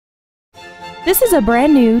This is a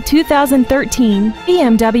brand new 2013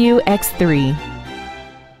 BMW X3.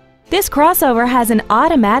 This crossover has an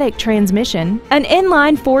automatic transmission, an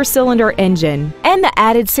inline 4-cylinder engine, and the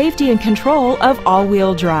added safety and control of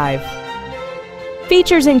all-wheel drive.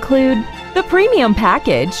 Features include the premium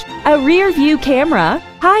package, a rear-view camera,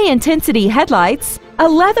 high-intensity headlights, a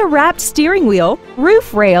leather-wrapped steering wheel,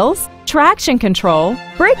 roof rails, traction control,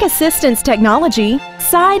 brake assistance technology,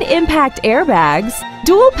 side impact airbags,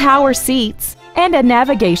 dual power seats, and a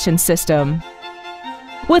navigation system.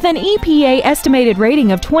 With an EPA estimated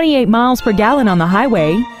rating of 28 miles per gallon on the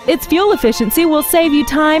highway, its fuel efficiency will save you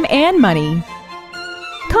time and money.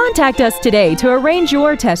 Contact us today to arrange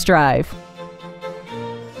your test drive.